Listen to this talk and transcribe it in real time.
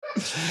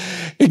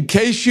In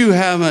case you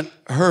haven't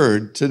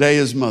heard, today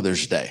is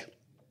Mother's Day.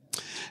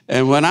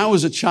 And when I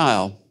was a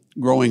child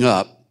growing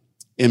up,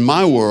 in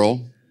my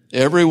world,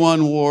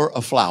 everyone wore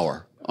a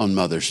flower on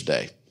Mother's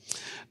Day.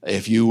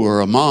 If you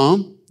were a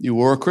mom, you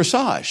wore a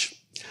corsage,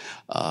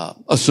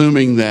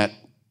 assuming that,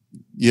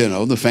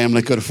 the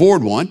family could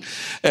afford one.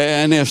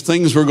 And if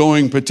things were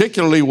going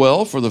particularly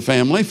well for the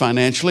family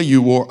financially,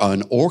 you wore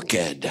an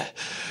orchid,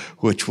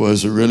 which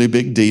was a really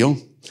big deal.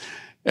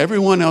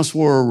 Everyone else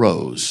wore a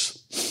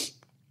rose.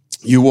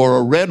 You wore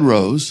a red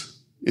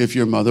rose if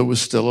your mother was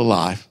still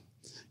alive.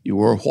 You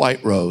wore a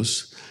white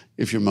rose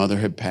if your mother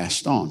had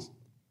passed on.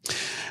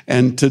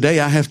 And today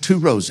I have two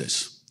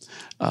roses.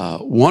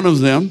 One of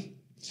them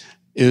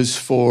is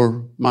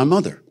for my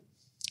mother,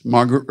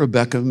 Margaret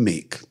Rebecca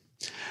Meek.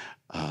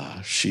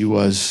 She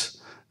was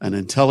an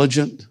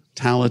intelligent,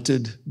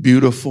 talented,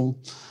 beautiful,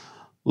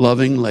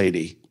 loving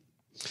lady,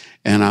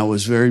 and I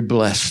was very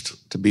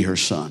blessed to be her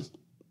son.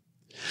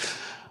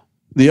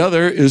 The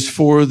other is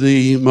for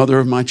the mother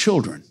of my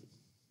children,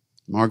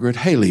 Margaret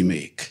Haley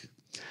Meek.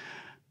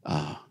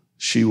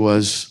 She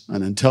was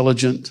an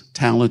intelligent,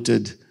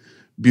 talented,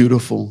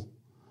 beautiful,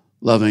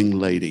 loving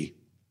lady.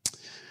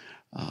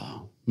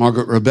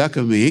 Margaret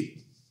Rebecca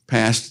Meek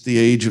passed at the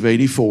age of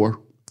 84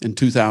 in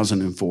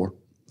 2004.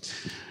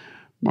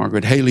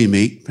 Margaret Haley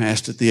Meek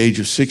passed at the age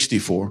of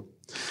 64.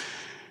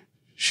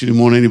 She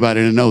didn't want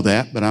anybody to know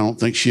that, but I don't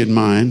think she'd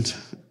mind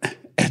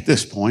at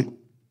this point.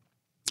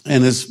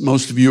 And as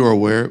most of you are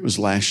aware, it was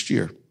last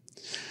year.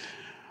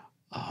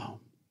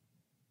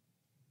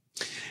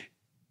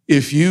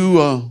 If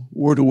you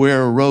were to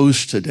wear a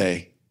rose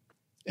today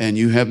and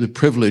you have the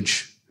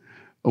privilege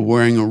of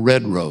wearing a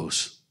red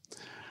rose,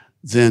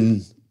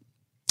 then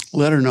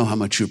let her know how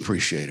much you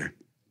appreciate her.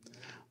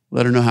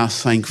 Let her know how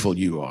thankful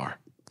you are.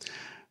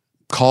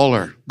 Call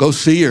her. Go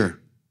see her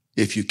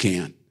if you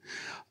can.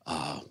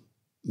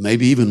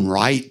 Maybe even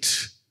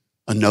write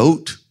a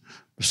note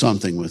or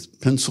something with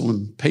pencil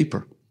and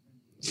paper.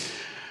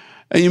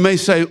 And you may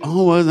say,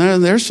 well,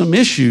 there's some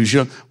issues.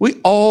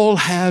 We all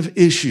have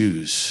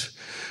issues.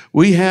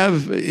 We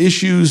have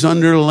issues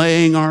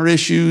underlaying our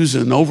issues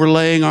and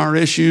overlaying our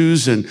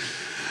issues and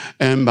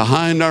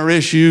behind our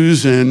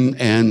issues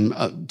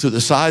and to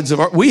the sides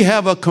of we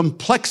have a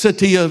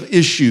complexity of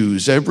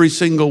issues, every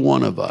single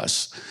one of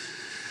us.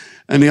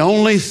 And the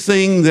only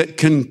thing that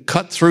can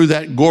cut through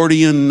that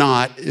Gordian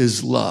knot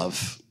is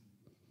love.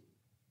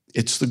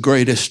 It's the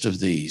greatest of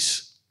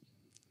these.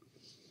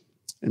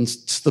 And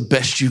it's the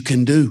best you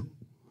can do.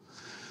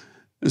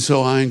 And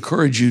so I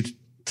encourage you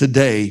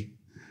today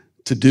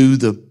to do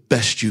the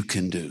best you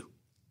can do.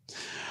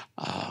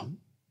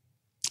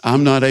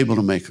 I'm not able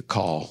to make a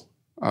call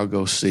or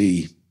go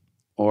see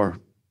or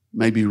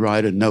maybe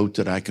write a note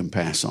that I can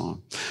pass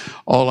on.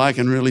 All I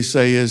can really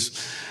say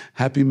is,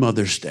 Happy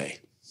Mother's Day,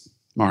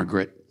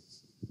 Margaret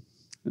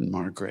and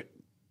Margaret.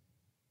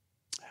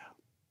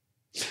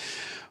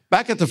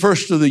 Back at the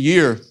first of the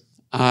year,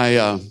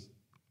 I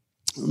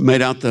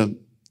made out the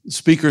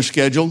speaker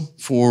schedule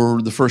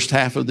for the first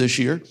half of this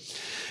year.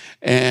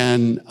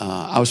 And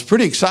I was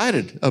pretty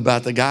excited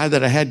about the guy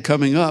that I had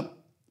coming up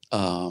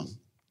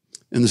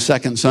in the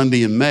second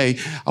Sunday in May.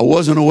 I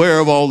wasn't aware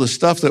of all the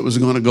stuff that was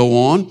going to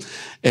go on,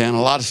 and a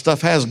lot of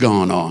stuff has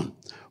gone on.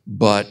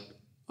 But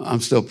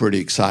I'm still pretty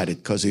excited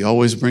because he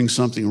always brings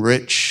something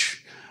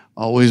rich,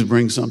 always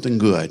brings something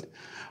good.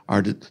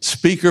 Our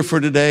speaker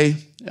for today,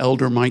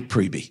 Elder Mike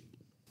Priebe.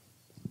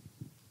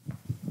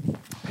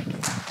 Thank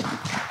you, sir.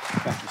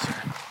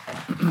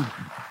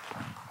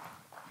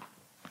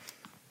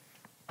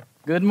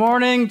 Good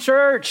morning,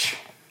 church.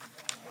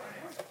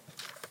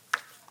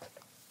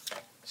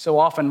 So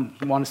often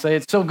I want to say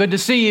it's so good to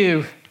see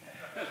you.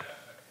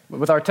 But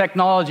with our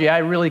technology, I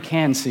really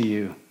can see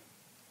you.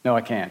 No,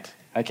 I can't.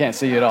 I can't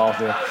see you at all.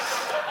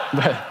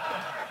 But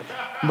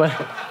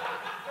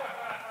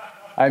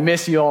I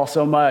miss you all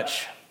so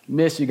much.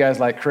 Miss you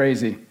guys like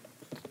crazy.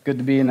 Good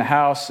to be in the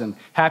house, and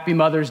happy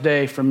Mother's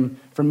Day from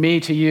me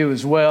to you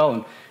as well.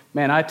 And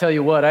man, I tell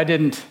you what, I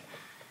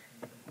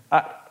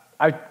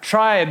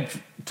tried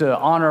to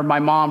honor my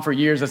mom for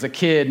years as a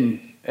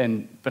kid,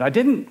 but I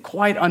didn't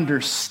quite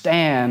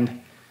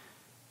understand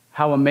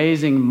how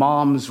amazing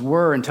moms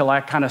were until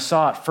I kind of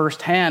saw it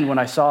firsthand when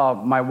I saw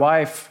my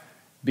wife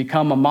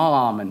become a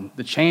mom and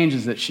the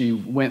changes that she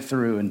went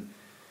through and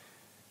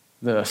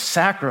the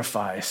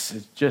sacrifice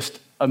is just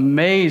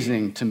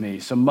amazing to me.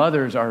 So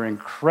mothers are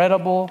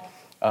incredible,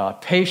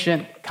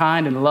 patient,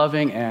 kind, and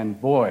loving, and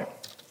boy,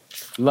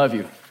 love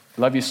you.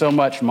 Love you so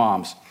much,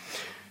 moms.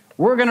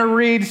 We're going to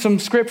read some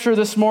scripture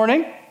this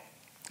morning.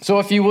 So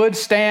if you would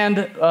stand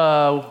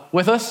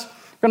with us.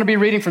 We're going to be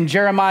reading from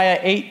Jeremiah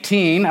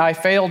 18. I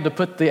failed to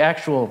put the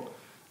actual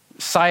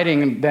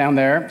citing down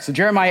there. So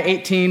Jeremiah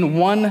 18,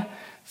 1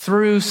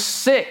 through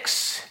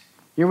 6.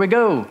 Here we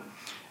go.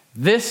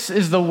 This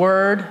is the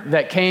word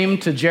that came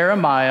to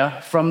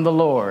Jeremiah from the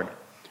Lord.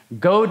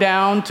 Go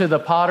down to the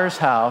potter's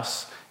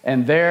house,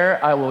 and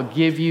there I will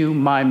give you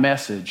my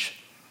message.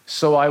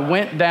 So I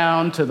went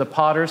down to the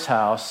potter's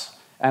house,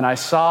 and I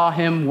saw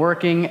him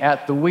working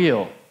at the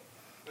wheel.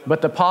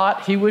 But the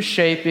pot he was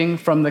shaping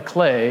from the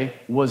clay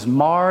was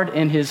marred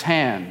in his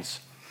hands.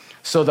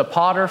 So the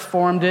potter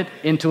formed it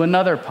into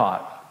another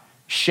pot,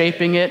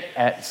 shaping it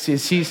as he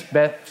sees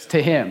best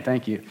to him.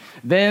 Thank you.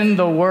 Then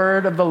the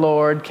word of the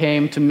Lord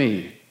came to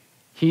me.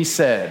 He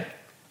said,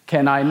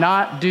 "Can I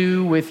not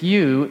do with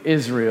you,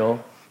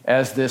 Israel,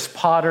 as this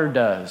potter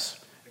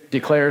does,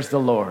 declares the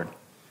Lord.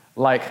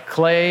 Like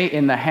clay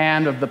in the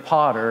hand of the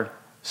potter,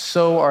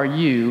 so are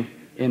you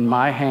in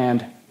my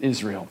hand,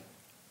 Israel."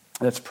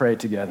 Let's pray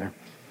together.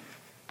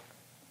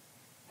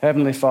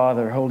 Heavenly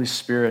Father, Holy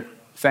Spirit,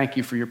 thank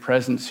you for your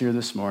presence here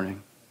this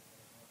morning.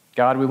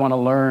 God, we want to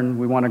learn,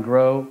 we want to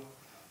grow.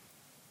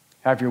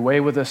 Have your way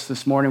with us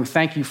this morning. We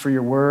thank you for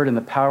your word and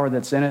the power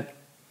that's in it.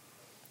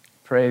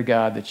 Pray,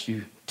 God, that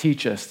you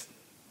teach us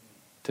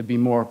to be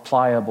more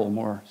pliable,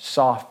 more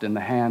soft in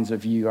the hands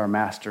of you, our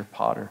master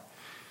potter.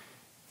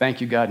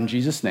 Thank you, God, in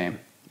Jesus' name.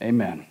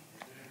 Amen.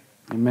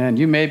 Amen.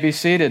 You may be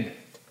seated.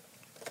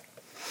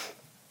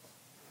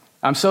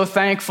 I'm so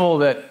thankful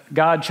that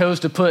God chose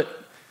to put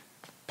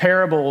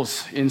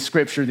parables in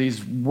Scripture,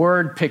 these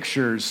word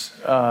pictures,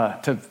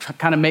 to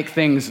kind of make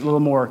things a little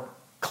more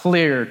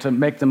clear, to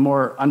make them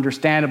more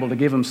understandable, to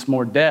give them some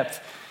more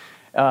depth.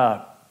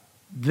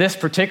 This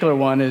particular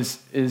one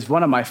is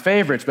one of my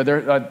favorites,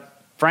 but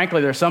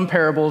frankly, there are some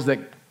parables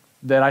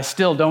that I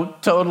still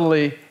don't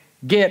totally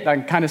get. I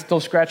kind of still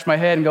scratch my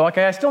head and go,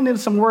 okay, I still need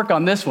some work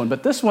on this one.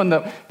 But this one,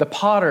 the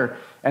potter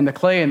and the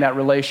clay in that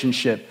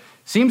relationship,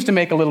 seems to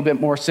make a little bit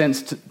more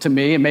sense to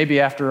me. And maybe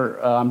after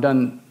I'm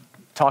done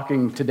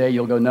talking today,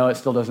 you'll go, no, it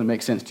still doesn't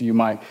make sense to you,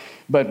 Mike.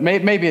 But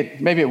maybe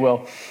it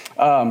will.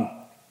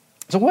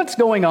 So what's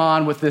going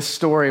on with this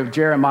story of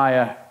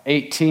Jeremiah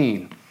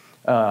 18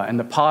 and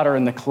the potter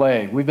and the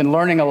clay? We've been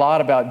learning a lot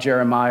about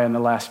Jeremiah in the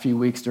last few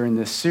weeks during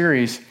this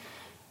series.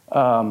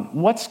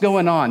 What's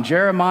going on?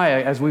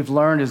 Jeremiah, as we've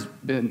learned, has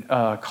been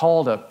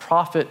called a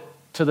prophet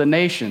to the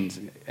nations.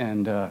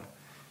 And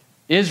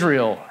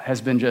Israel has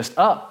been just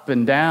up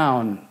and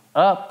down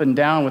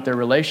with their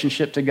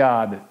relationship to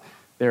God.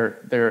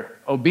 They're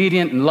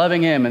obedient and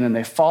loving him, and then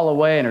they fall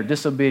away and are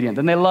disobedient.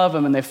 Then they love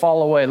him and they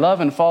fall away, love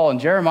and fall. And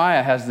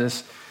Jeremiah has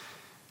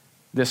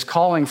this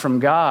calling from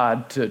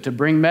God to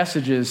bring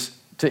messages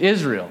to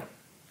Israel.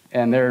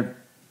 And they're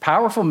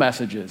powerful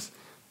messages.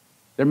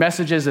 They're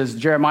messages, as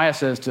Jeremiah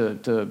says,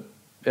 to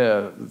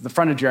the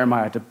front of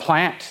Jeremiah, to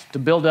plant, to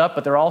build up,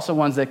 but they're also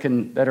ones that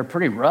are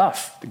pretty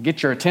rough, to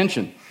get your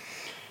attention.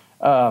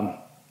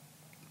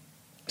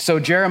 So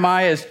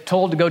Jeremiah is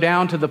told to go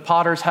down to the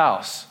potter's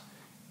house.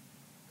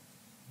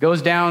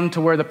 Goes down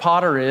to where the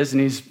potter is,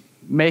 and he's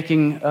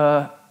making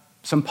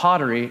some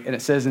pottery. And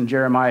it says in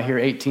Jeremiah here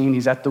 18,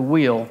 he's at the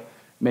wheel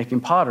making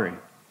pottery.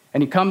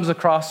 And he comes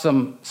across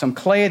some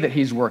clay that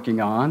he's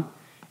working on,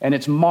 and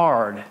it's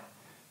marred.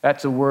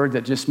 That's a word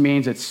that just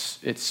means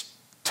it's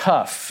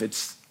tough.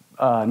 It's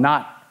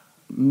not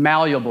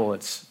malleable.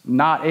 It's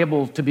not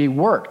able to be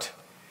worked.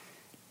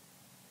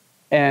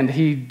 And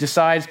he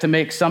decides to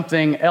make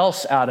something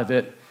else out of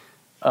it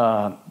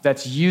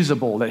that's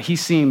usable, that he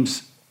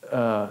seems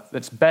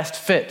that's best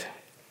fit.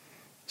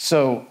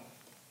 So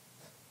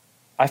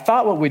I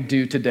thought what we'd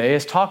do today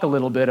is talk a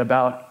little bit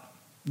about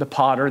the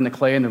potter and the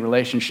clay and the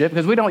relationship,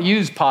 because we don't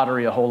use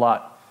pottery a whole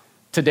lot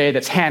today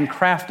that's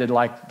handcrafted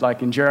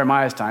like in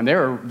Jeremiah's time. They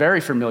were very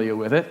familiar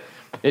with it.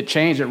 It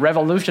changed, it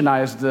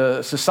revolutionized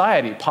the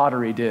society,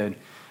 pottery did.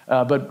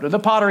 But the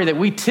pottery that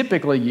we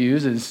typically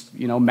use is,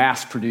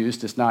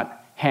 mass-produced. It's not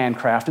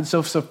handcrafted.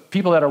 So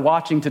people that are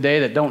watching today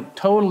that don't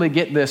totally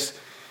get this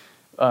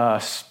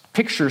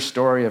picture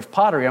story of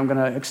pottery, I'm going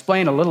to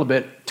explain a little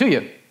bit to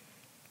you.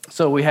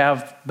 So we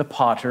have the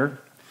potter.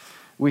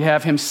 We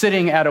have him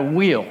sitting at a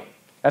wheel.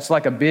 That's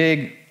like a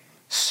big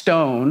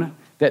stone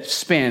that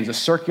spins, a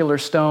circular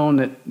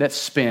stone that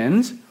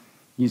spins.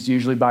 He's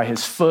usually by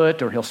his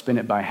foot, or he'll spin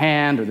it by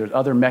hand, or there's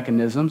other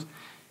mechanisms.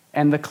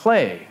 And the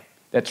clay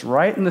that's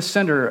right in the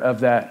center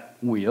of that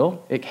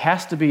wheel, it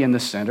has to be in the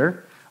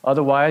center.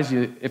 Otherwise,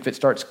 if it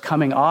starts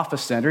coming off a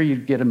center, you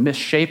get a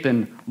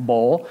misshapen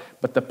bowl.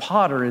 But the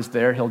potter is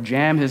there. He'll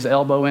jam his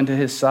elbow into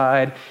his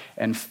side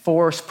and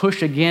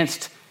push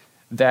against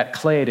that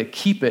clay to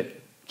keep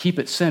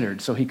it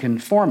centered so he can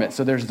form it.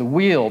 So there's the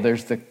wheel,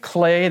 there's the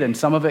clay, then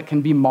some of it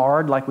can be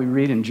marred like we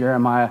read in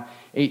Jeremiah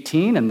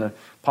 18, and the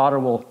potter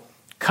will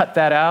cut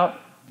that out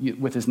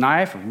with his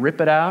knife,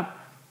 rip it out,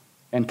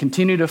 and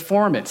continue to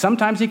form it.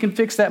 Sometimes he can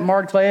fix that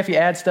marred clay if he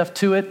adds stuff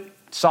to it,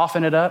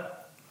 soften it up.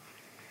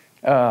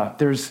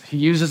 He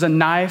uses a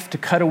knife to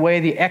cut away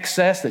the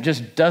excess that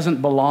just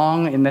doesn't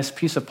belong in this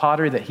piece of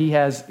pottery that he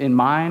has in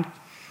mind.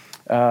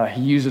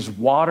 He uses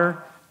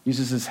water,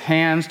 uses his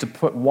hands to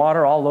put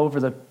water all over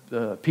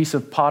the piece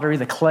of pottery,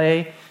 the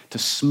clay, to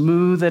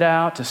smooth it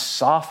out, to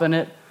soften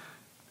it.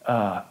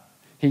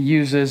 He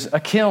uses a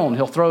kiln.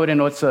 He'll throw it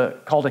in what's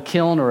called a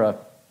kiln, or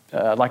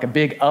like a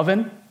big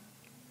oven.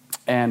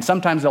 And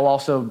sometimes they'll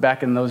also,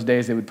 back in those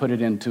days, they would put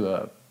it into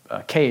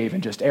a cave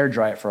and just air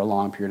dry it for a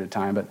long period of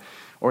time.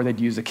 Or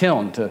they'd use a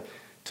kiln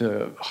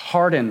to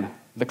harden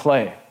the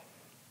clay.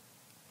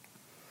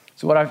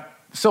 So what I've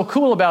so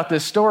cool about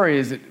this story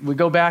is that we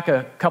go back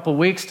a couple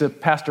weeks to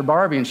Pastor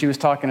Barbie, and she was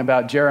talking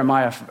about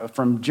Jeremiah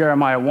from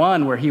Jeremiah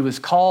 1, where he was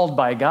called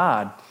by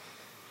God.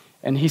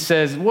 And he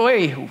says,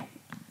 wait,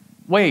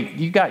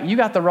 you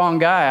got the wrong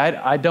guy.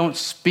 I don't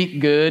speak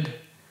good.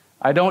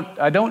 I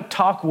don't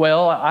talk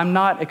well. I'm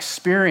not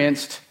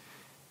experienced.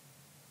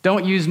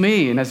 Don't use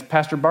me. And as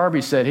Pastor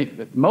Barbie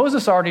said,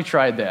 Moses already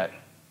tried that.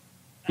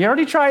 He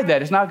already tried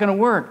that. It's not going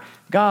to work.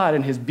 God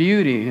and his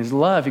beauty, his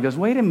love, he goes,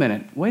 wait a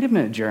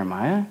minute,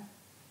 Jeremiah.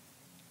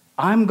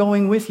 I'm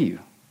going with you.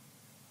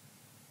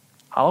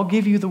 I'll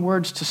give you the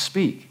words to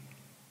speak.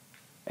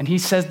 And he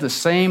says the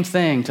same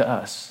thing to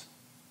us.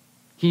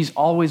 He's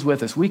always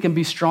with us. We can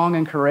be strong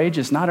and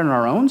courageous, not in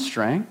our own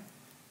strength,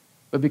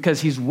 but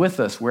because he's with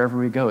us wherever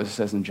we go, as it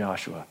says in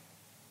Joshua.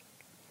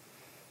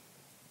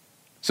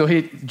 So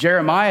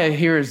Jeremiah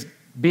here is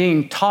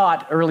being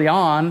taught early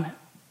on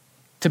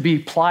to be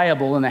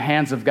pliable in the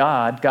hands of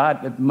God.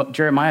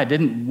 Jeremiah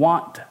didn't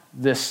want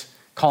this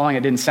calling.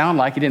 It didn't sound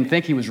like, he didn't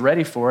think he was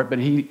ready for it, but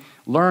he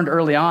learned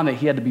early on that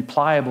he had to be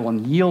pliable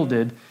and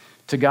yielded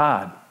to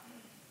God.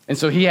 And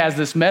so he has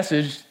this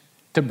message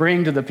to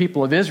bring to the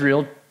people of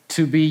Israel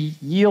to be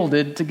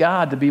yielded to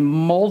God, to be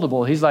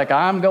moldable. He's like,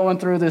 I'm going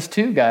through this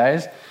too,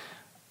 guys.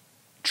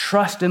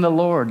 Trust in the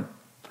Lord.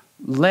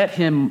 Let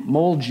him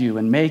mold you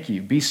and make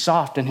you. Be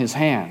soft in his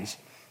hands.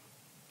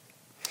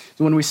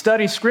 So when we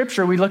study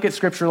Scripture, we look at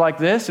Scripture like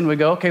this and we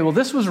go, okay, well,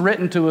 this was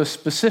written to a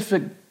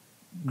specific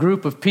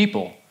group of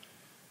people.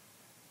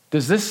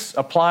 Does this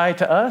apply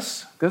to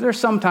us? Because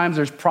sometimes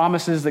there's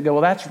promises that go,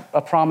 well, that's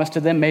a promise to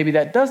them. Maybe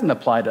that doesn't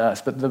apply to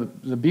us. But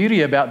the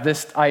beauty about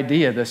this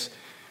idea, this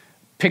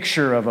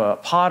picture of a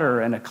potter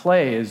and a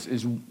clay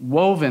is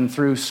woven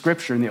through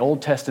Scripture in the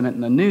Old Testament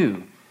and the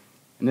New.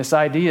 And this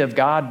idea of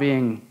God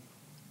being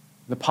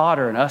the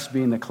potter and us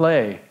being the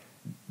clay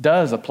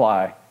does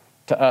apply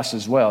to us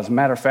as well. As a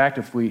matter of fact,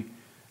 if we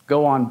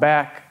go on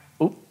back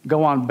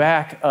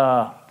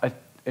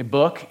a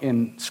book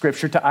in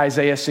Scripture to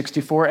Isaiah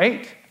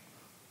 64:8, it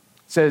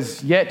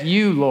says, "Yet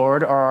you,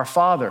 Lord, are our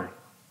Father.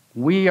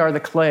 We are the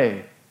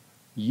clay.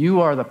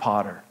 You are the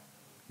potter.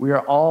 We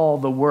are all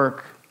the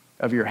work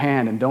of your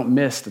hand." And don't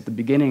miss that the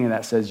beginning of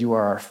that says, "You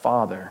are our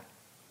Father.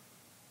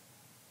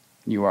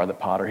 You are the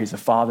potter." He's a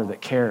father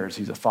that cares.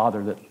 He's a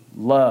father that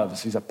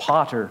loves. He's a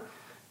potter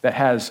that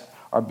has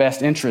our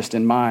best interest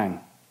in mind.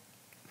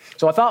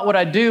 So I thought what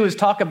I'd do is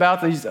talk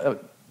about these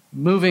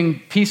moving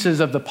pieces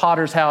of the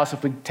potter's house.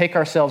 If we take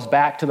ourselves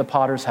back to the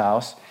potter's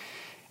house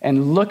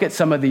and look at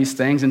some of these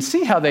things and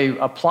see how they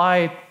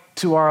apply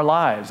to our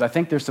lives. I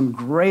think there's some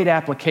great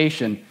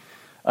application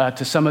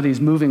to some of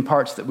these moving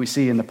parts that we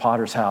see in the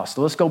potter's house.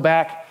 So let's go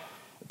back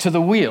to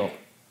the wheel,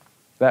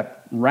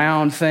 that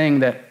round thing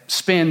that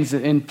spins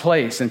in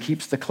place and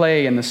keeps the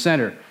clay in the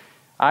center.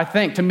 I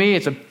think, to me,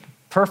 it's a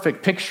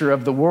perfect picture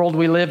of the world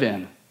we live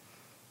in.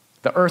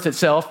 The earth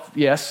itself,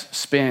 yes,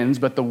 spins,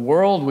 but the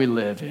world we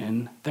live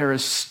in, there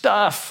is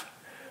stuff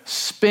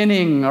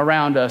spinning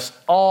around us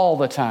all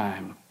the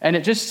time. And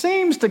it just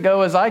seems to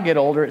go, as I get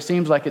older, it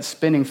seems like it's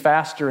spinning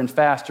faster and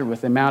faster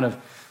with the amount of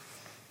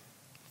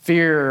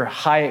fear,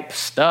 hype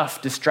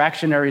stuff,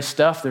 distractionary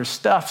stuff. There's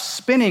stuff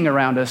spinning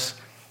around us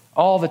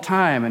all the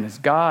time. And as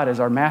God, as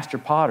our master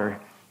potter,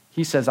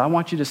 he says, I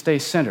want you to stay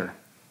center.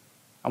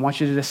 I want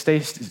you to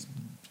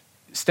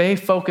stay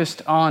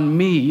focused on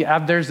me.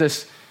 There's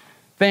this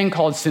thing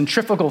called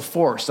centrifugal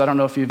force. I don't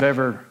know if you've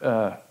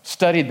ever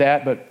studied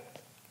that, but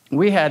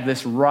we had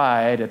this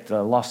ride at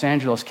the Los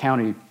Angeles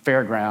County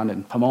Fairground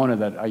in Pomona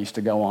that I used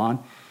to go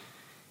on.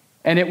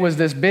 And it was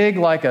this big,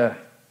 like a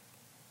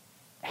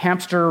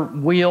hamster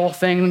wheel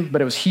thing, but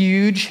it was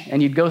huge,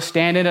 and you'd go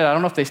stand in it. I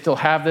don't know if they still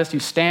have this. You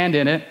stand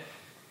in it.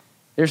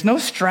 There's no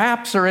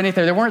straps or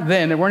anything. There weren't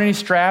any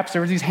straps.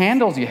 There were these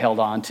handles you held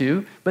on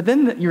to, but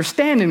then you're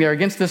standing there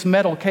against this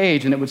metal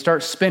cage, and it would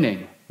start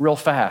spinning real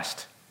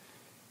fast.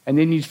 And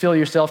then you'd feel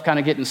yourself kind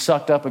of getting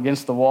sucked up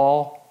against the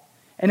wall.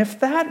 And if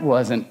that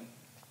wasn't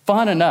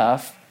fun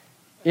enough,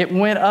 it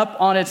went up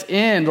on its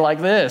end like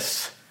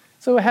this.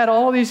 So it had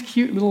all these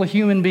cute little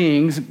human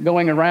beings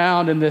going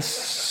around in this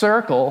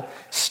circle,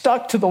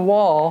 stuck to the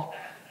wall.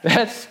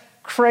 That's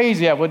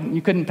crazy.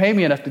 You couldn't pay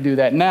me enough to do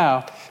that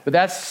now. But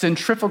that's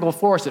centrifugal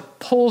force. It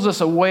pulls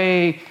us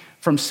away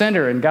from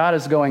center. And God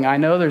is going, I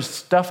know there's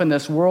stuff in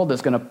this world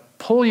that's going to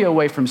pull you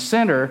away from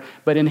center,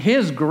 but in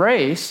his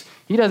grace,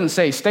 he doesn't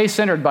say, stay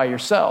centered by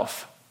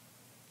yourself.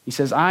 He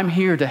says, I'm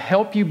here to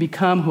help you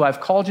become who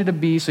I've called you to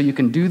be so you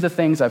can do the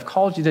things I've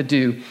called you to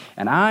do.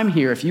 And I'm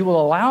here, if you will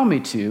allow me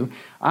to,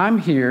 I'm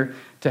here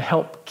to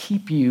help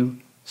keep you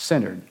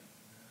centered.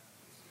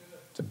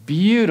 It's a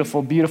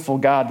beautiful, beautiful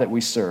God that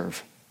we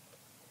serve.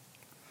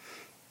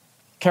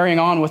 Carrying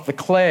on with the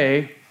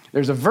clay,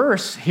 there's a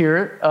verse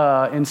here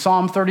in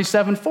Psalm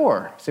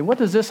 37:4. Say, what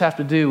does this have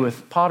to do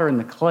with potter and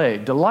the clay?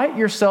 Delight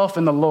yourself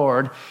in the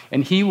Lord,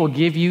 and he will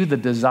give you the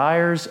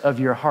desires of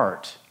your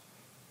heart.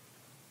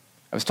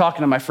 I was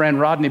talking to my friend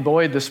Rodney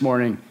Boyd this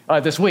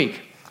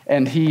week,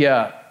 and he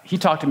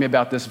talked to me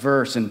about this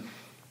verse, and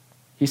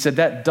he said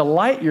that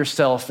delight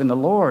yourself in the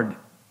Lord,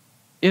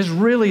 is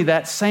really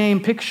that same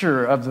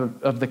picture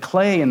of the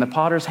clay in the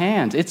potter's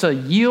hands. It's a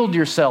yield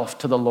yourself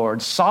to the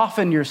Lord,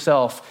 soften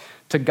yourself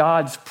to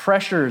God's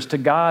pressures, to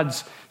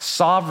God's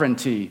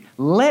sovereignty.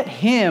 Let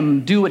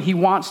him do what he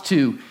wants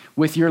to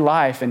with your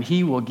life, and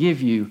he will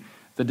give you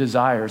the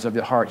desires of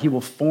your heart. He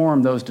will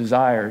form those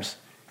desires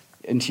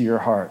into your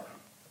heart.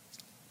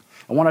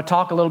 I want to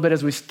talk a little bit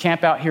as we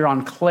camp out here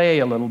on clay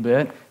a little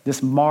bit,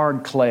 this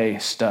marred clay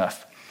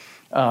stuff.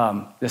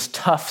 This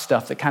tough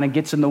stuff that kind of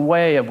gets in the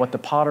way of what the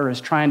potter is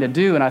trying to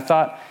do. And I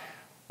thought,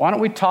 why don't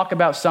we talk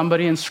about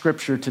somebody in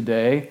Scripture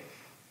today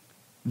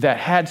that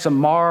had some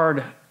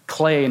marred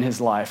clay in his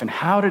life, and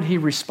how did he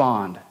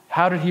respond?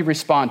 How did he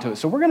respond to it?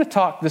 So we're going to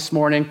talk this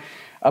morning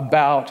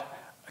about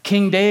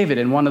King David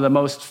and one of the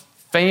most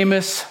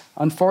famous,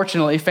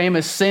 unfortunately,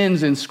 famous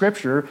sins in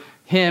Scripture,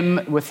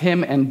 with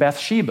him and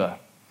Bathsheba.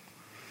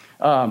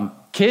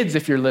 Kids,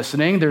 if you're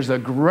listening, there's a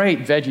great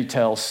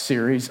VeggieTales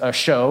series, a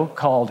show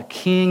called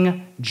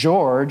King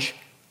George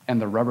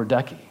and the Rubber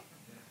Ducky.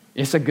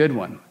 It's a good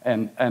one.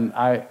 And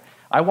I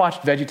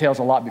watched VeggieTales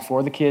a lot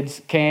before the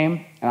kids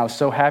came, and I was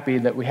so happy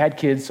that we had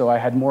kids, so I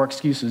had more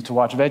excuses to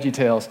watch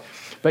VeggieTales.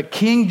 But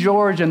King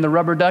George and the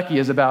Rubber Ducky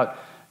is about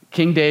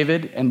King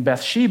David and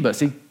Bathsheba.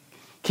 See,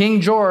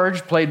 King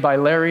George, played by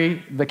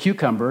Larry the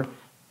Cucumber,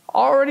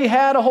 already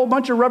had a whole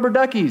bunch of rubber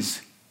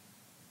duckies.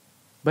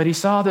 But he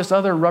saw this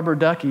other rubber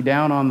ducky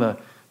down on the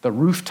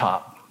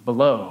rooftop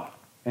below.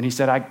 And he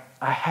said,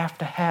 I have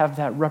to have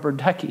that rubber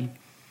ducky.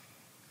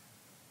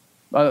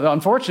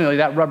 Unfortunately,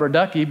 that rubber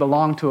ducky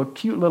belonged to a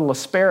cute little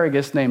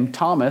asparagus named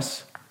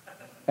Thomas.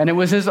 And it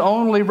was his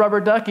only rubber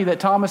ducky that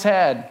Thomas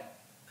had.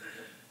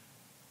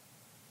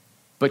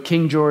 But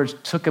King George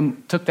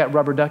took that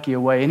rubber ducky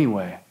away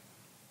anyway.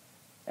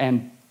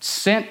 And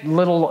sent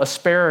little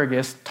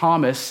asparagus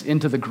Thomas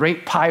into the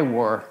Great Pie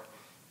War.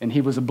 And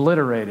he was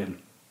obliterated.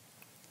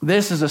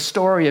 This is a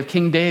story of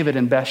King David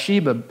and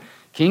Bathsheba.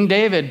 King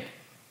David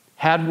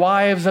had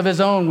wives of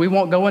his own. We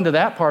won't go into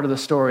that part of the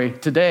story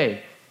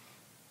today.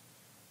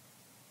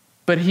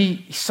 But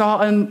he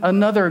saw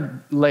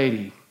another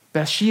lady,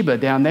 Bathsheba,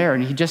 down there,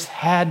 and he just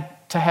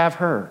had to have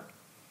her.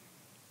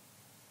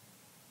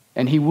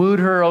 And he wooed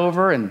her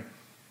over, and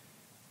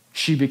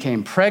she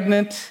became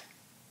pregnant.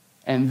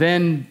 And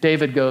then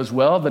David goes,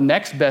 well, the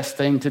next best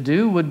thing to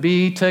do would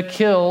be to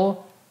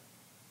kill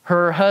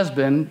her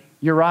husband,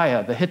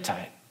 Uriah the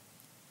Hittite.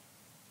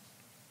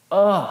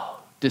 Oh,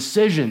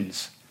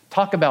 decisions.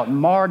 Talk about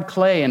marred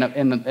clay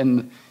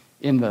in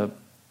the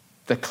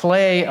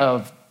clay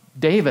of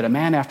David, a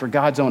man after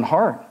God's own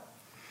heart.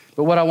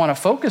 But what I want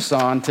to focus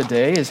on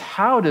today is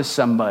how does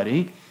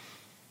somebody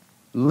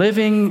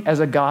living as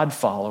a God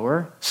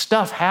follower,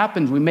 stuff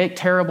happens, we make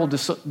terrible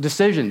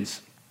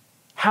decisions.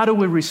 How do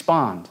we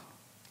respond?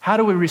 How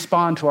do we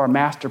respond to our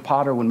master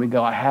potter when we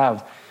go, I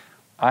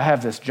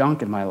have this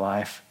junk in my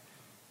life.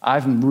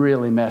 I've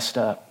really messed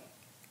up.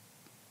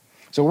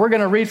 So we're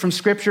going to read from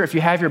Scripture. If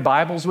you have your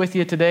Bibles with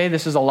you today,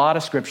 this is a lot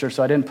of Scripture,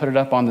 so I didn't put it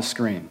up on the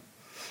screen.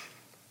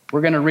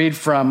 We're going to read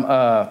from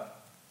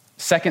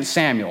 2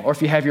 Samuel, or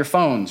if you have your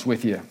phones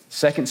with you,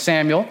 2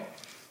 Samuel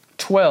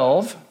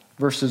 12,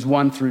 verses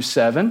 1 through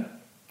 7.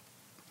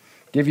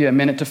 Give you a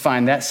minute to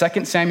find that.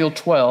 2 Samuel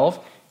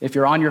 12. If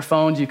you're on your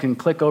phones, you can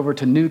click over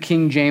to New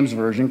King James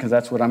Version, because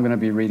that's what I'm going to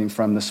be reading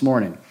from this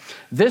morning.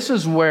 This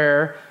is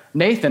where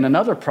Nathan,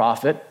 another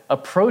prophet,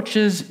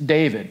 approaches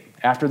David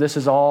after this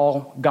has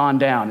all gone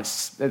down.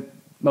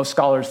 Most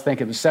scholars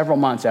think it was several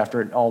months after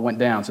it all went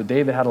down. So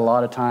David had a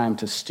lot of time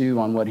to stew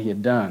on what he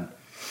had done.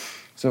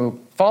 So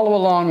follow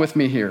along with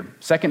me here.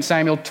 2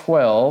 Samuel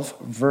 12,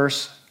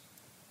 verse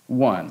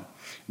 1.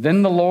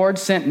 Then the Lord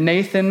sent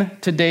Nathan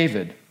to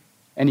David,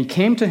 and he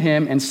came to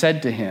him and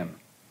said to him,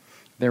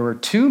 there were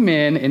two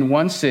men in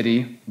one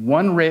city,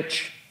 one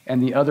rich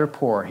and the other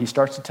poor. He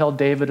starts to tell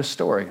David a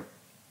story.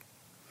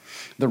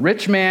 The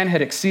rich man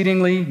had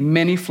exceedingly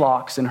many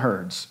flocks and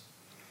herds,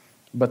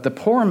 but the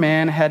poor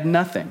man had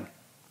nothing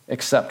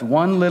except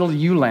one little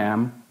ewe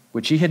lamb,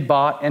 which he had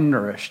bought and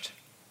nourished,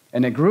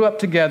 and it grew up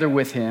together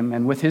with him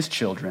and with his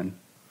children.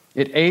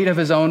 It ate of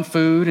his own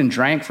food and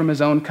drank from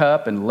his own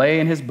cup and lay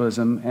in his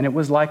bosom, and it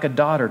was like a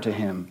daughter to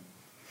him.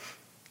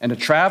 And a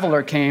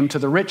traveler came to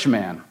the rich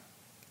man,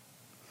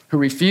 who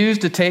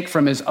refused to take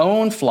from his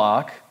own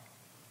flock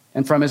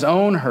and from his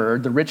own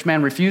herd. The rich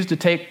man refused to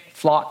take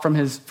flock from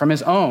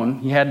his own.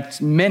 He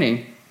had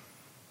many,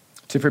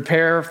 to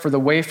prepare for the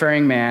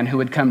wayfaring man who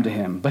had come to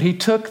him. But he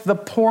took the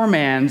poor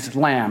man's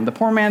lamb, the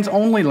poor man's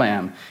only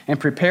lamb, and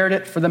prepared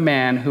it for the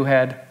man who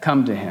had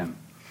come to him.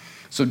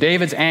 So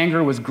David's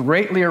anger was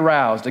greatly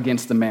aroused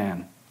against the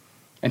man.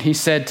 And he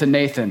said to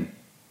Nathan,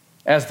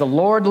 as the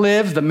Lord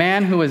lives, the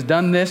man who has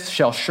done this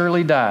shall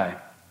surely die,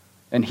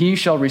 and he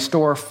shall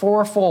restore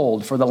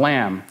fourfold for the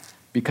lamb,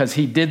 because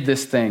he did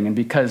this thing and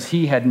because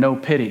he had no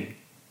pity.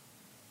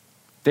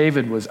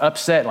 David was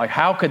upset, like,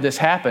 how could this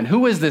happen?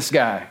 Who is this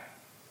guy?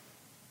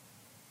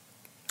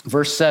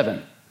 Verse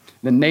 7,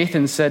 then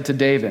Nathan said to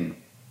David,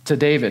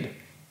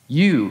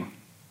 you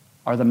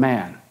are the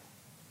man.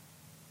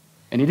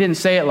 And he didn't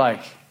say it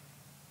like,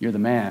 you're the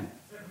man.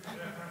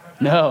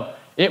 No,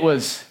 it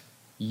was,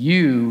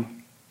 you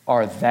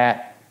are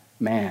that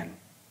man.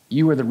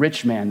 You are the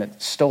rich man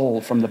that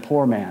stole from the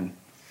poor man.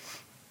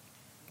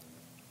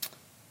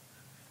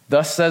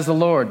 Thus says the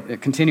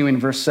Lord, continuing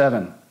verse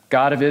 7,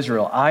 God of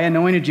Israel, I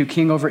anointed you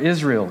king over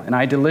Israel, and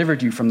I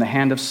delivered you from the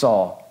hand of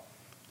Saul.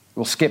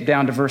 We'll skip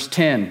down to verse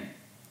 10.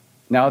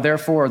 Now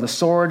therefore, the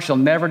sword shall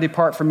never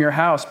depart from your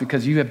house,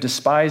 because you have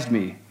despised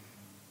me,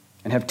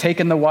 and have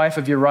taken the wife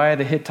of Uriah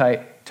the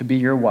Hittite to be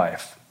your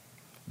wife.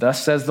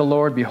 Thus says the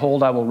Lord,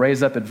 behold, I will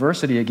raise up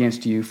adversity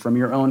against you from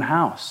your own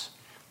house.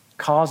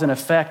 Cause and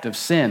effect of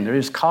sin. There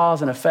is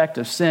cause and effect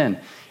of sin.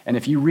 And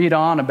if you read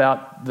on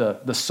about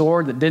the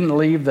sword that didn't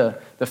leave the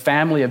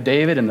family of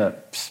David and the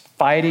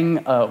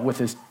fighting with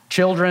his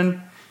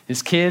children,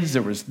 his kids,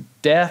 there was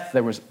death,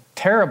 there was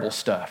terrible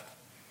stuff.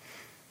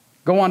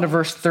 Go on to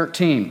verse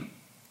 13.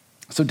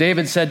 So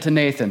David said to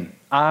Nathan,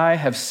 I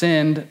have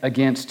sinned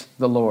against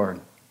the Lord.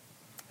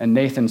 And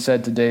Nathan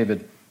said to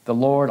David, the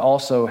Lord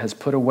also has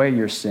put away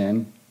your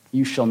sin.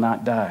 You shall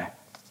not die.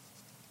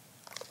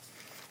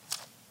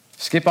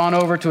 Skip on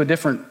over to a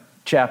different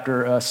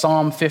chapter,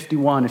 Psalm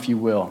 51, if you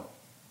will.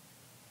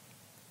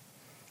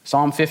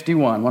 Psalm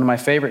 51, one of my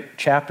favorite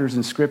chapters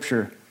in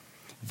Scripture.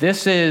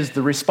 This is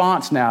the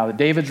response now,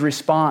 David's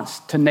response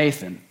to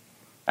Nathan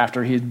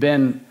after he had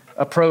been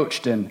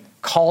approached and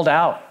called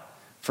out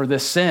for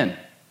this sin.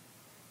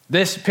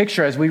 This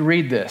picture, as we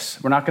read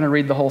this, we're not going to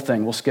read the whole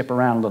thing. We'll skip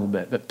around a little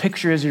bit. But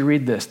picture as you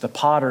read this, the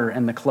potter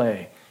and the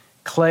clay.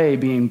 Clay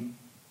being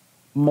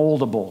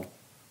moldable,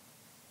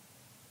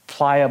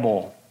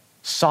 pliable,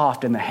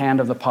 soft in the hand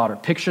of the potter.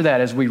 Picture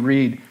that as we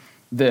read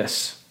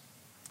this.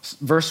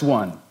 Verse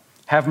 1,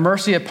 have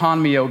mercy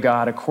upon me, O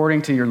God,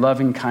 according to your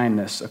loving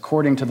kindness,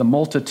 according to the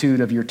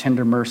multitude of your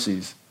tender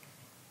mercies.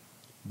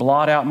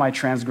 Blot out my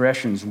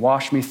transgressions,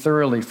 wash me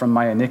thoroughly from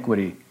my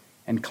iniquity,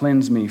 and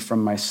cleanse me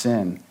from my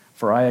sin,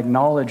 for I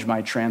acknowledge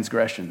my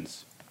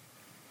transgressions.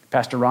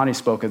 Pastor Ronnie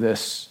spoke of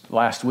this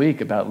last week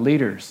about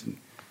leaders.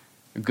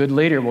 A good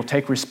leader will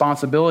take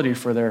responsibility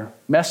for their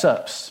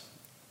mess-ups.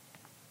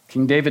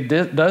 King David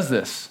does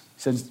this.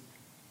 He says,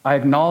 I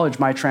acknowledge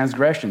my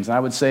transgressions. And I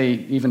would say,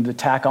 even to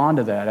tack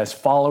onto that, as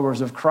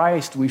followers of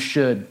Christ, we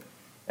should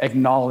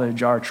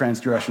acknowledge our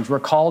transgressions. We're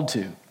called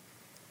to.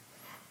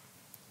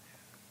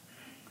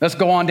 Let's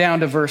go on down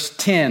to verse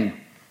 10.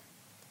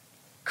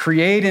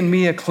 Create in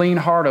me a clean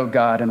heart, O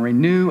God, and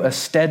renew a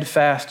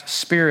steadfast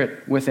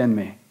spirit within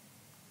me.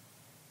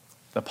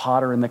 The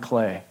potter and the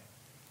clay.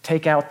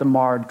 Take out the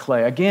marred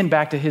clay. Again,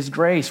 back to his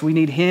grace. We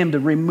need him to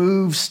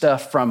remove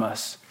stuff from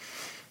us.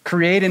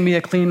 Create in me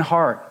a clean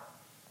heart.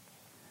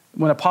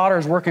 When a potter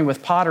is working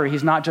with pottery,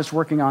 he's not just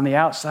working on the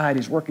outside,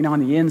 he's working on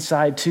the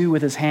inside too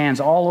with his hands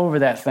all over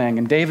that thing.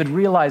 And David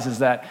realizes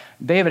that.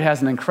 David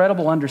has an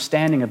incredible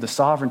understanding of the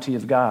sovereignty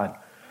of God.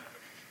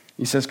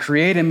 He says,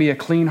 create in me a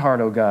clean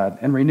heart, O God,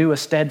 and renew a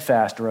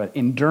steadfast or an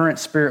endurant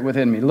spirit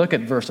within me. Look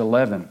at verse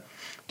 11.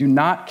 Do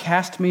not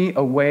cast me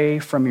away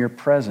from your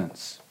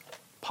presence,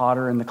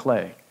 potter and the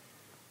clay.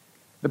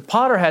 The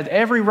potter had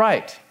every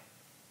right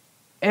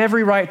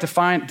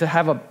to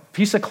have a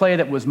piece of clay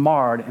that was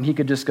marred, and he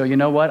could just go, you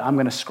know what, I'm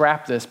going to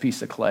scrap this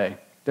piece of clay.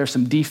 There's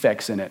some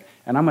defects in it,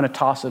 and I'm going to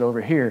toss it over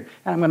here,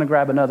 and I'm going to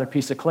grab another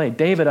piece of clay.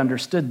 David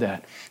understood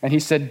that, and he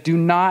said, do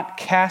not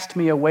cast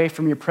me away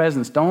from your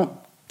presence. Don't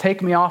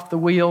take me off the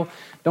wheel.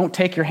 Don't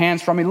take your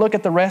hands from me. Look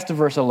at the rest of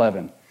verse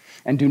 11.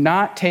 And do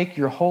not take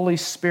your Holy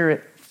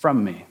Spirit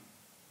from me.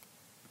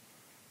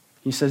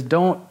 He says,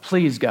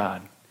 please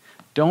God,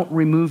 don't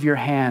remove your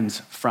hands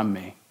from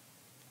me.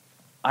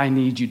 I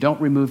need you.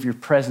 Don't remove your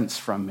presence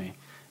from me.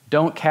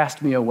 Don't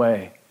cast me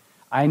away.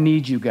 I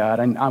need you, God.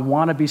 I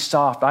want to be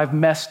soft. I've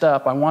messed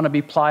up. I want to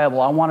be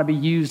pliable. I want to be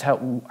used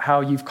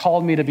how you've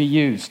called me to be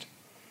used.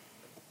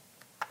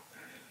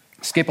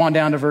 Skip on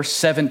down to verse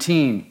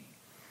 17.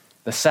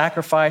 The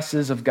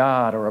sacrifices of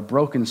God are a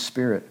broken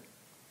spirit,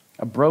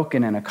 a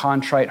broken and a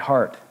contrite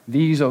heart.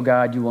 These, O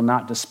God, you will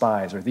not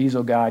despise, or these,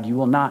 O God, you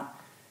will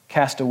not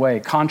cast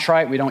away.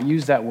 Contrite, we don't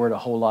use that word a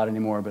whole lot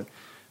anymore, but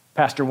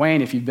Pastor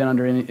Wayne, if you've been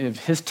under any of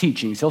his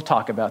teachings, he'll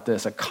talk about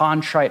this. A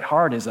contrite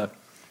heart is a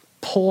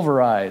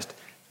pulverized,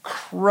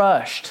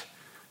 crushed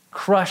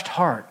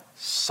heart,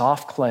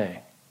 soft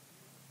clay,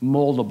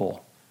 moldable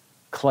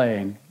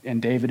clay.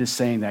 And David is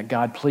saying that,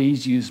 God,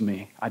 please use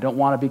me. I don't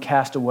want to be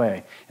cast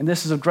away. And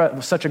this is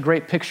such a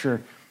great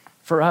picture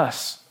for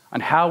us on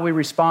how we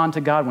respond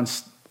to God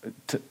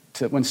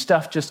when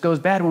stuff just goes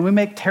bad, when we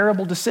make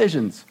terrible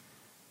decisions.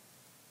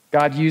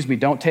 God, use me.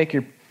 Don't take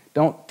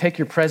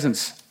your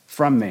presence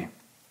from me.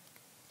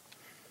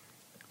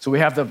 So we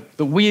have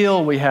the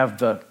wheel, we have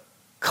the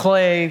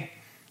clay,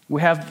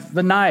 we have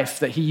the knife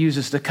that he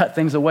uses to cut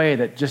things away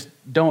that just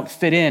don't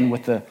fit in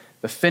with the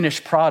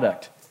finished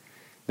product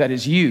that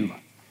is you.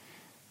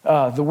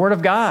 The Word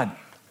of God.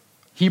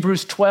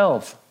 Hebrews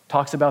 12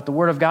 talks about the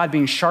Word of God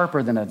being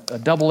sharper than a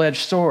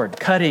double-edged sword,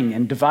 cutting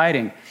and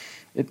dividing.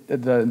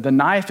 The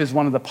knife is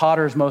one of the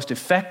potter's most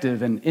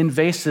effective and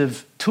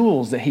invasive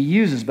tools that he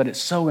uses, but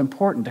it's so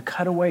important to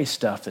cut away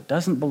stuff that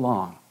doesn't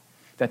belong,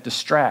 that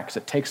distracts,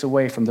 that takes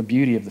away from the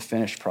beauty of the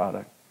finished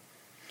product.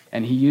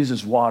 And he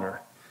uses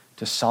water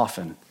to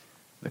soften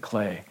the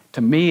clay. To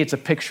me, it's a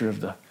picture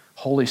of the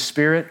Holy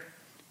Spirit.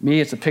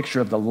 Me, it's a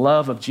picture of the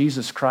love of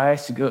Jesus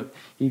Christ.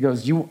 He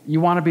goes, you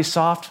want to be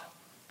soft?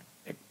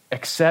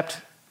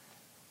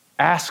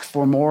 Ask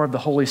for more of the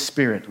Holy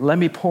Spirit. Let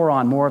me pour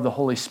on more of the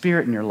Holy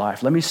Spirit in your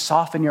life. Let me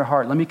soften your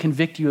heart. Let me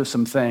convict you of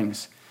some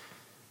things.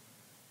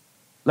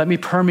 Let me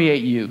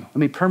permeate you. Let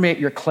me permeate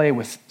your clay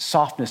with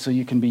softness so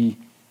you can be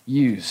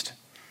used.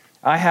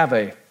 I have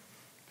a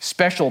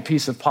special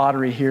piece of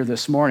pottery here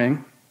this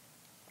morning.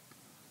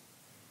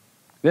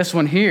 This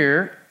one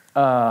here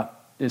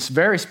is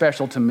very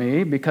special to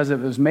me because it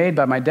was made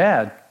by my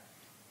dad,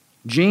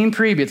 Gene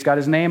Preby. It's got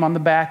his name on the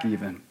back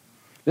even.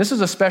 This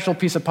is a special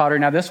piece of pottery.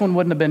 Now, this one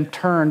wouldn't have been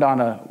turned on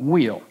a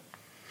wheel.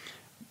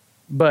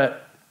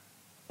 But,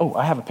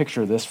 I have a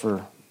picture of this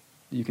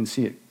you can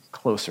see it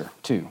closer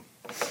too.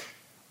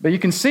 But you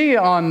can see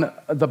on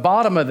the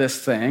bottom of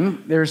this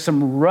thing, there's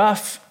some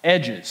rough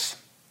edges.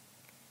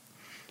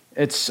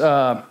 It's,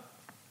 it's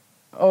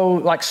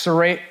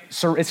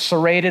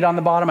serrated on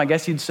the bottom, I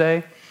guess you'd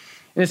say.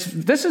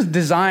 This is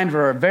designed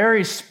for a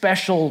very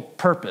special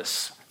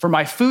purpose. For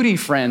my foodie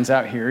friends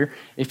out here,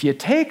 if you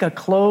take a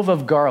clove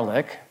of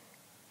garlic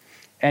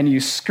and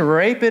you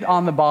scrape it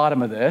on the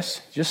bottom of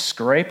this, just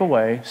scrape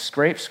away,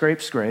 scrape,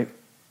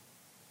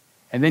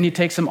 and then you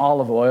take some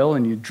olive oil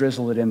and you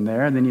drizzle it in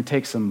there, and then you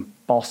take some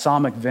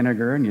balsamic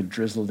vinegar and you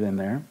drizzle it in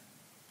there,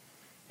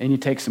 and you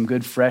take some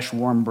good fresh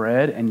warm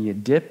bread and you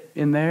dip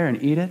in there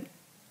and eat it.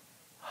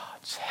 Oh,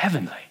 it's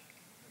heavenly.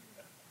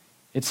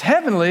 It's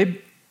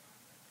heavenly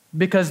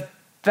because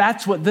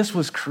that's what this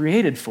was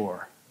created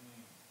for.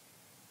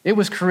 It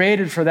was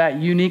created for that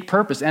unique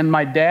purpose. And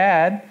my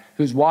dad,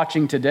 who's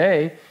watching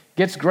today,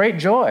 gets great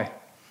joy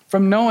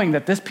from knowing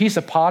that this piece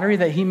of pottery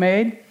that he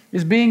made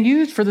is being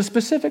used for the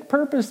specific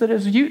purpose that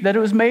it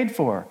was made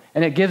for.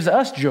 And it gives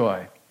us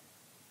joy.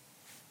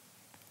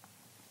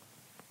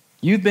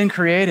 You've been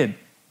created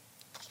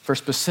for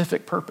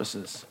specific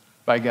purposes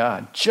by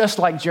God, just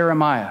like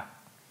Jeremiah.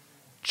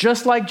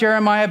 Just like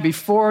Jeremiah,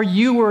 before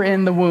you were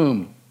in the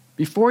womb,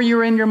 before you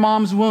were in your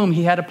mom's womb,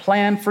 he had a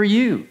plan for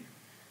you.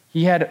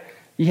 He had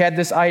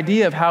this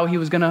idea of how he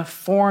was going to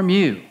form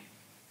you.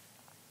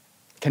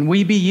 Can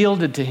we be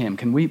yielded to him?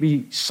 Can we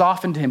be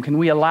softened to him? Can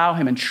we allow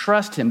him and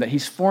trust him that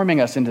he's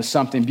forming us into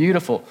something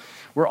beautiful?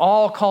 We're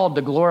all called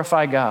to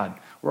glorify God.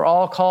 We're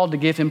all called to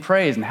give him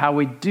praise. And how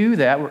we do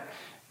that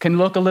can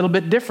look a little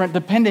bit different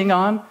depending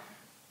on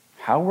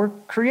how we're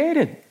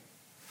created.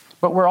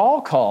 But we're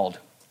all called.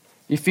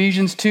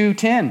 Ephesians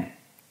 2:10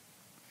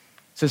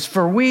 says,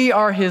 "For we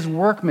are his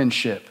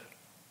workmanship,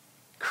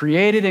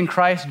 created in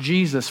Christ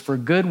Jesus for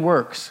good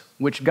works,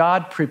 which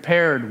God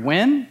prepared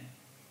when?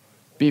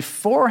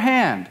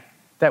 Beforehand,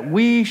 that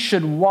we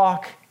should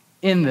walk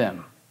in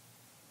them."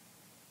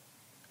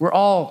 We're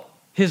all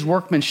his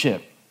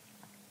workmanship.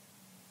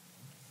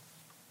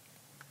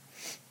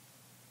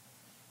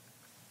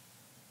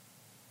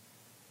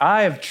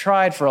 I have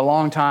tried for a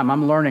long time,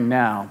 I'm learning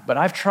now, but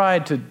I've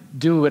tried to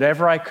do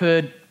whatever I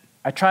could.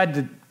 I tried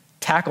to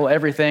tackle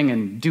everything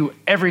and do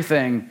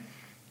everything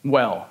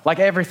well, like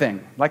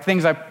everything, like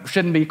things I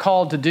shouldn't be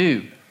called to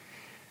do.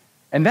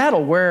 And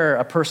that'll wear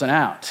a person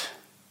out.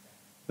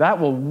 That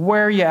will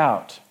wear you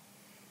out.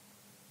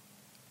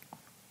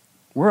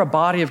 We're a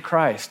body of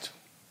Christ.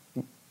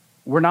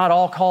 We're not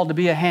all called to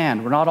be a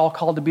hand. We're not all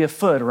called to be a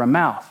foot or a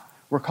mouth.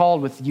 We're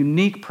called with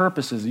unique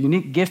purposes,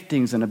 unique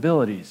giftings and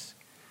abilities.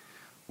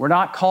 We're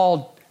not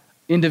called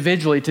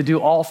individually to do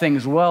all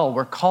things well.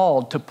 We're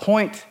called to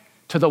point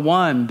to the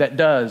one that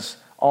does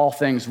all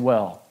things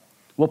well.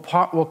 We're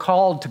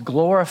called to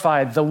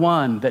glorify the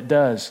one that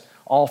does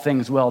all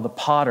things well, the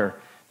potter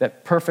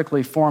that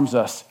perfectly forms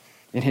us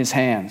in his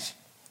hands.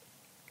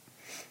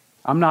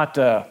 I'm not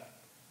a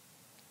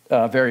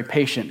very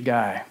patient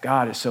guy.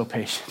 God is so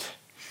patient.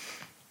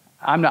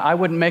 I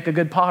wouldn't make a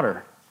good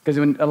potter because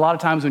a lot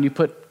of times when you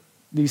put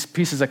these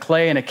pieces of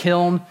clay in a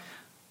kiln,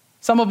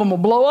 some of them will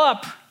blow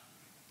up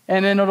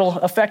and then it'll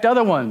affect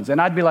other ones.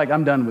 And I'd be like,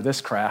 I'm done with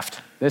this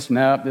craft. This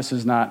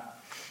is not.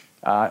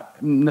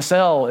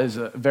 Nacelle is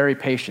very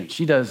patient.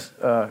 She does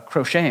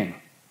crocheting.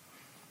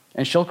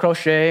 And she'll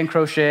crochet and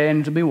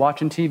she'll be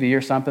watching TV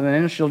or something, and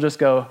then she'll just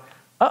go,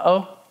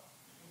 uh-oh.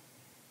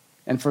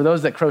 And for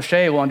those that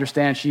crochet will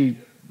understand, she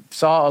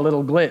saw a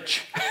little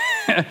glitch.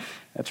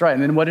 That's right.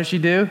 And then what does she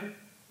do?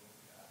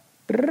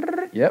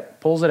 Yep,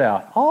 pulls it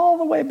out. All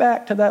the way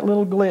back to that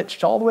little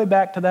glitch, all the way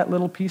back to that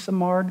little piece of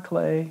marred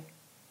clay,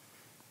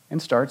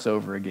 and starts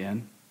over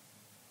again.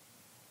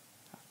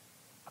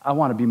 I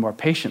want to be more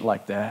patient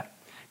like that.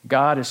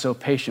 God is so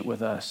patient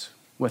with us,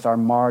 with our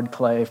marred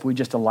clay, if we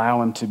just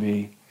allow him to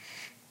be.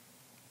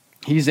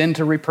 He's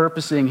into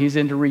repurposing. He's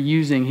into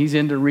reusing. He's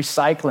into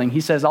recycling.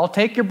 He says, I'll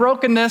take your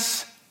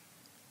brokenness.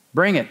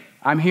 Bring it.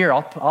 I'm here.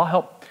 I'll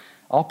help.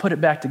 I'll put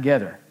it back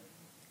together.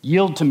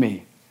 Yield to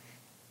me.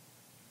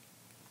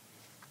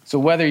 So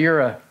whether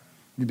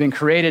you've been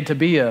created to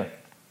be a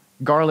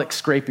garlic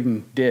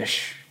scraping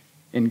dish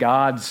in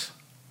God's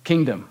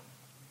kingdom,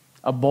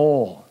 a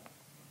bowl,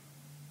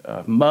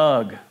 a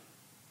mug,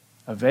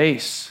 a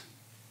vase.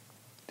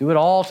 Do it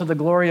all to the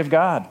glory of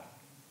God.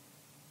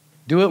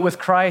 Do it with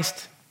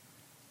Christ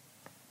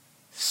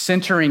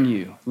centering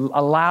you.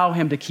 Allow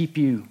him to keep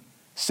you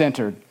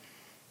centered.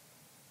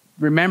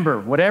 Remember,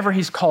 whatever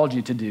he's called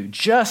you to do,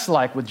 just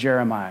like with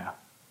Jeremiah,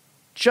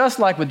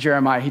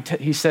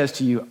 he says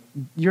to you,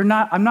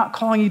 I'm not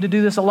calling you to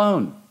do this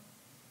alone.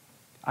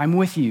 I'm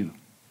with you.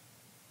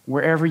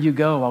 Wherever you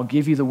go, I'll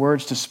give you the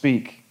words to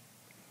speak.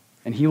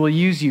 And he will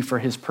use you for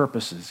his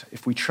purposes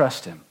if we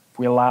trust him, if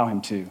we allow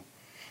him to.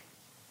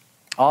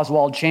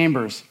 Oswald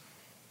Chambers,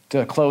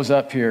 to close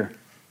up here,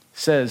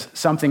 says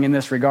something in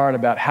this regard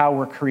about how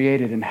we're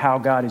created and how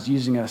God is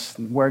using us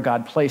and where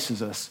God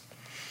places us.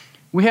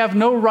 We have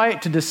no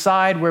right to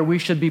decide where we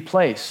should be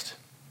placed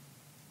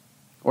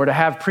or to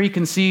have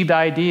preconceived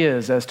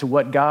ideas as to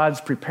what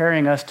God's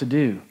preparing us to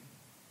do.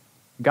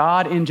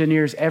 God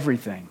engineers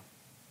everything.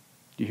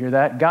 Do you hear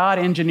that? God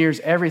engineers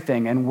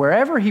everything, and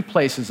wherever he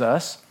places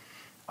us,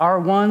 our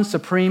one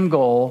supreme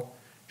goal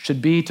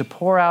should be to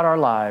pour out our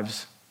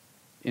lives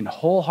in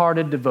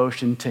wholehearted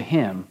devotion to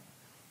him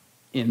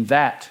in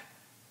that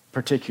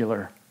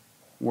particular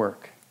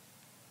work.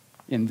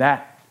 In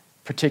that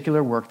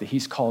particular work that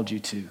he's called you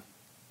to.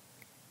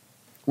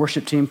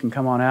 Worship team can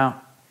come on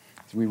out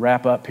as we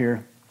wrap up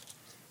here.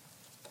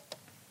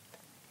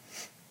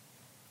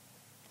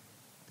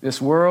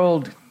 This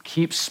world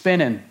keeps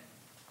spinning.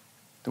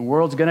 The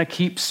world's going to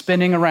keep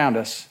spinning around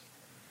us.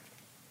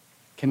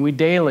 Can we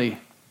daily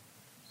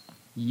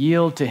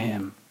yield to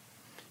him?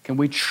 Can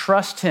we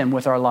trust him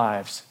with our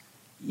lives,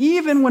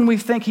 even when we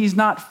think he's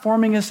not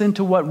forming us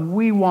into what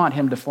we want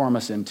him to form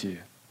us into,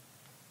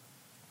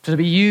 to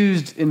be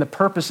used in the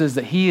purposes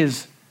that he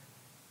has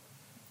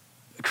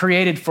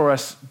created for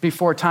us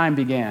before time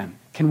began?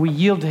 Can we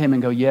yield to him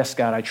and go, yes,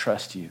 God, I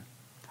trust you.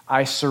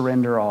 I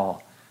surrender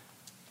all.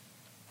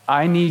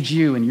 I need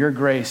you and your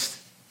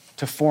grace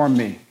to form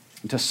me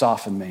and to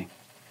soften me.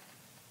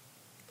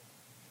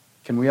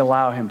 Can we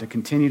allow him to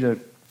continue to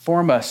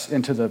form us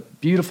into the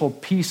beautiful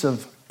piece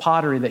of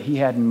pottery that he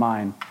had in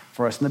mind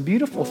for us? And the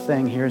beautiful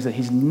thing here is that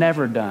he's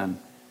never done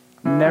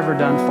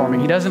forming.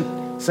 He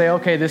doesn't say,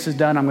 okay, this is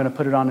done, I'm going to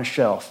put it on a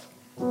shelf.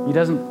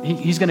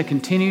 He's going to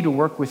continue to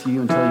work with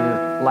you until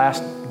your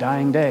last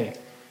dying day.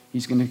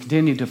 He's going to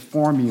continue to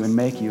form you and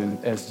make you,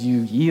 and as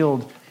you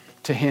yield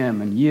to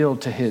him and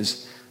yield to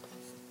his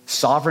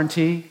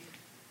sovereignty,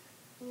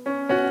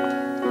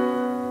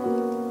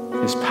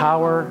 his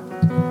power,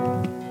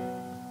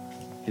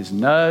 his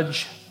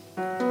nudge.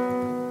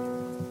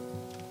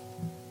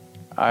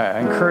 I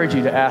encourage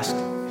you to ask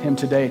him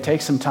today,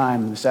 take some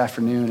time this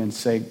afternoon and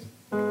say,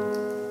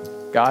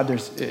 God,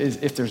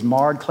 if there's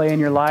marred clay in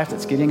your life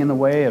that's getting in the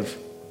way of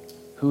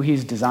who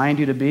he's designed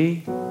you to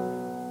be,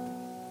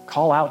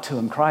 call out to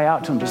him, cry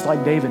out to him, just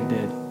like David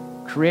did.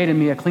 Create in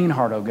me a clean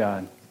heart, O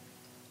God.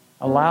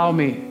 Allow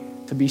me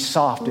to be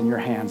soft in your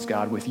hands,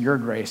 God, with your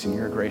grace and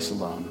your grace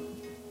alone.